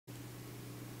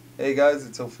Hey guys,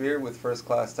 it's Ophir with First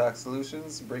Class Tax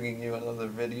Solutions, bringing you another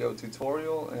video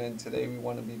tutorial, and today we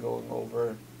want to be going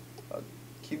over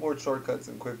keyboard shortcuts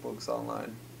in QuickBooks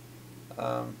Online.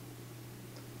 Um,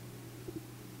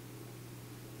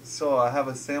 so I have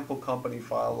a sample company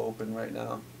file open right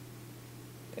now,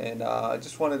 and I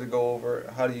just wanted to go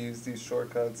over how to use these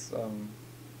shortcuts,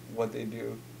 what they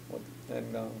do,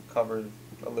 and cover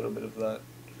a little bit of that.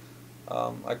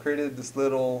 I created this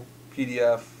little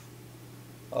PDF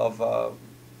of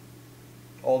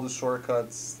all the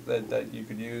shortcuts that you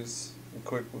could use in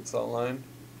QuickBooks Online.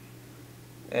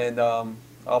 And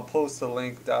I'll post a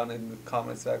link down in the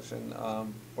comment section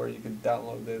where you can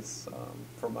download this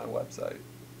from my website.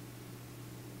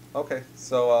 Okay,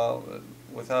 so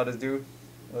without ado,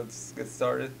 let's get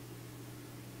started.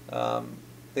 Um,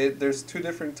 there's two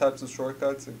different types of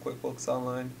shortcuts in QuickBooks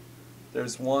Online. There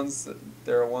are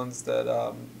ones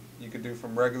that you could do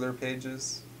from regular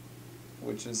pages,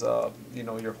 which is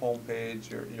your home page,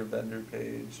 your vendor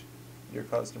page, your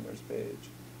customers page,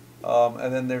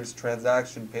 and then there's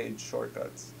transaction page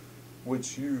shortcuts,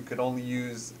 which you could only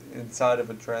use inside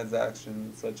of a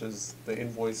transaction, such as the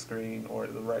invoice screen or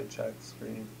the write check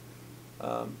screen.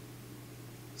 Um,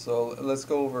 so let's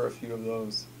go over a few of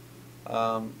those.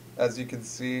 As you can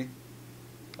see,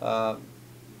 um,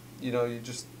 you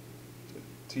just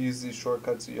to use these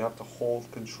shortcuts you have to hold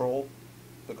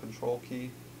the control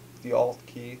key, the alt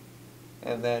key,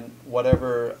 and then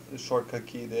whatever shortcut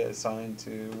key they assign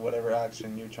to whatever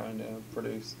action you're trying to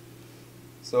produce.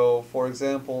 So for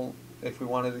example, if we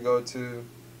wanted to go to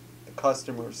the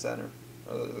customer center,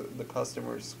 or the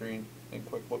customer screen in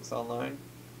QuickBooks Online,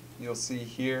 you'll see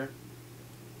here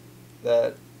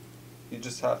that you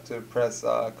just have to press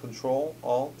Control,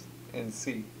 Alt, and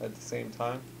C at the same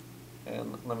time.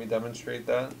 And let me demonstrate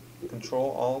that.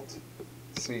 Control, Alt,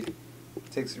 C.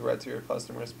 Takes you right to your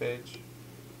customers page.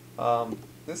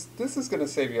 This is going to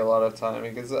save you a lot of time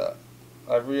because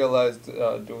I've realized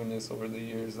doing this over the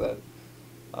years that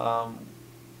um,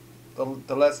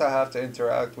 the less I have to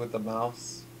interact with the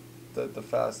mouse, the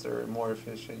faster and more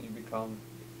efficient you become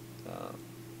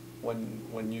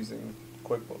when using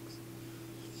QuickBooks.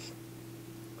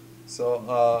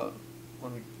 So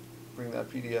let me bring that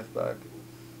PDF back.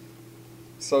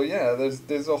 So yeah,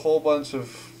 there's a whole bunch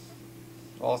of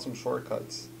awesome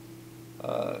shortcuts.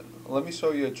 Let me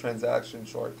show you a transaction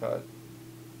shortcut,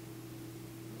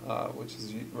 which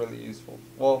is really useful.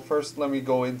 Well, first let me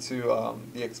go into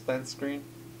the expense screen,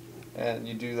 and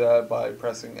you do that by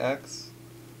pressing X.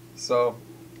 So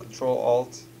Control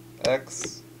Alt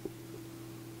X,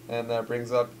 and that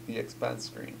brings up the expense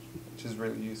screen, which is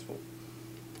really useful.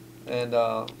 And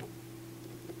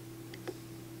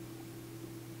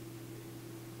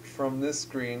from this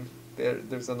screen,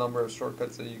 there's a number of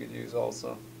shortcuts that you could use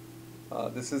also.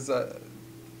 But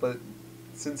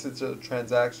since it's a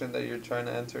transaction that you're trying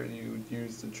to enter, you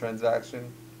use the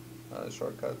transaction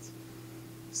shortcuts.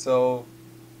 So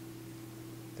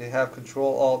they have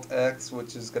Control Alt X,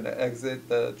 which is going to exit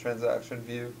the transaction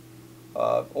view.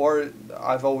 Or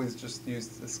I've always just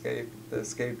used Escape. The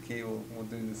Escape key will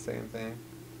do the same thing.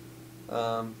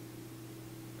 And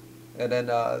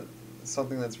then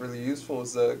something that's really useful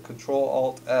is the Control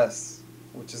Alt S,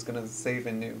 which is going to save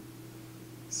in new.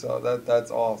 So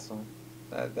that's awesome.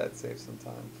 That saves some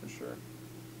time for sure.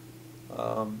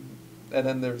 And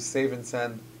then there's Save and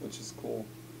Send, which is cool.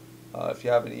 If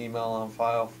you have an email on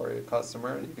file for your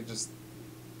customer, you could just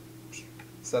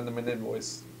send them an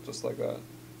invoice just like that.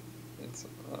 It's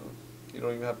you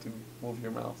don't even have to move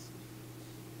your mouse.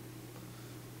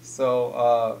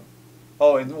 So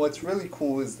oh, and what's really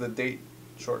cool is the date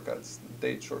shortcuts. The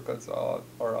date shortcuts are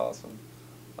awesome.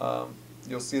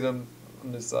 You'll see them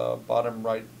in this bottom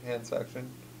right hand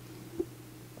section.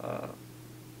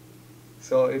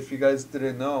 So if you guys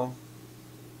didn't know,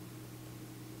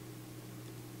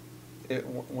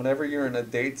 whenever you're in a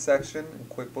date section in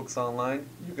QuickBooks Online,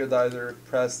 you could either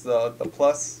press the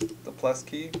plus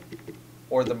key,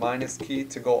 or the minus key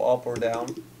to go up or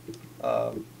down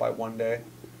by 1 day,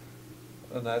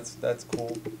 and that's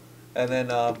cool. And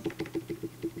then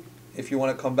if you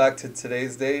want to come back to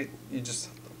today's date, you just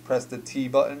press the T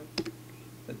button,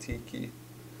 the T key,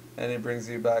 and it brings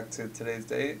you back to today's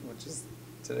date, which is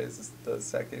today's the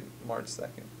 2nd, March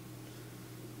 2nd.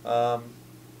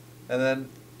 And then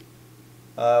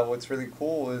what's really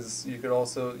cool is you could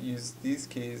also use these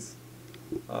keys.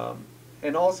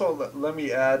 And also let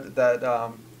me add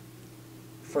that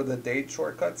for the date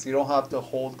shortcuts, you don't have to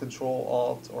hold Control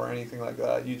Alt or anything like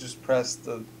that. You just press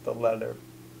the letter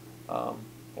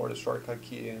or the shortcut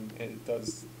key, and it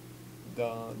does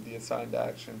the assigned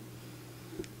action.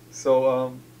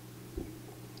 So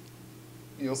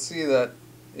you'll see that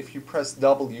if you press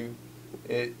W,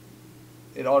 it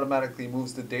it automatically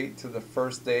moves the date to the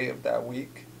first day of that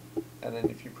week, and then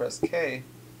if you press K,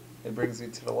 it brings you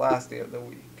to the last day of the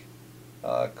week.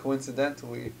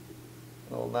 Coincidentally,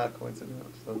 well, not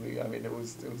coincidentally, I mean it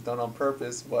was done on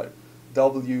purpose, but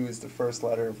W is the first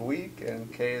letter of week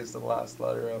and K is the last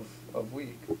letter of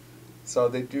week. So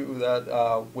they do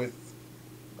that with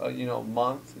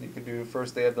month. You could do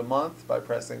first day of the month by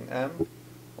pressing M,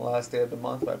 last day of the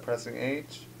month by pressing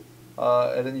H,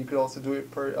 and then you could also do it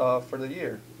for the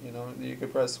year. You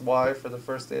could press Y for the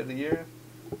first day of the year,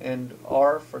 and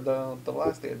R for the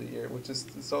last day of the year, which is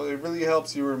so it really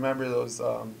helps you remember those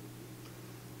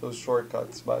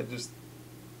shortcuts by just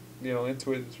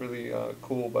Intuit is really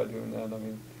cool by doing that. I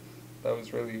mean, that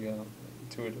was really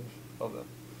intuitive of them.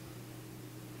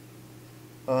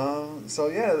 So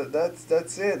yeah,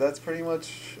 that's it. That's pretty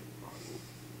much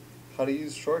how to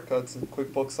use shortcuts in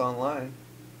QuickBooks Online.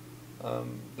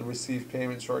 The receive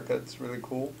payment shortcut's really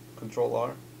cool. Control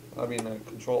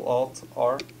Alt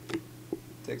R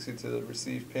takes you to the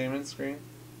receive payment screen.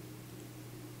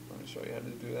 Let me show you how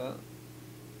to do that.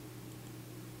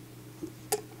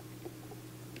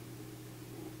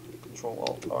 Control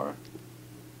Alt R.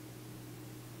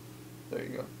 There you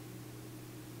go.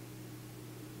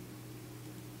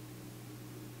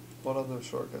 What other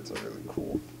shortcuts are really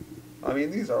cool? I mean,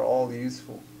 these are all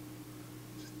useful.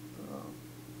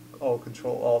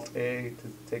 Control Alt A to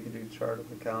take you to chart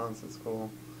of accounts. It's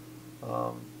cool.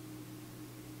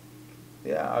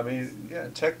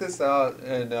 Check this out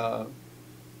and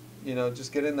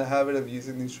just get in the habit of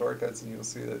using these shortcuts, and you'll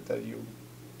see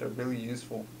they're really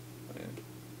useful. I mean,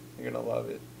 you're gonna love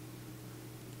it.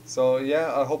 So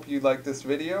yeah, I hope you like this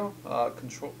video.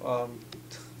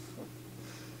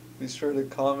 Be sure to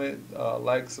comment,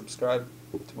 like, subscribe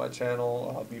to my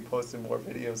channel. I'll be posting more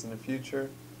videos in the future.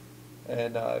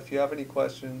 And if you have any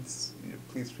questions,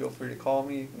 please feel free to call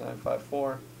me,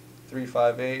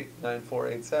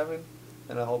 954-358-9487.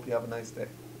 And I hope you have a nice day.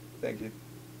 Thank you.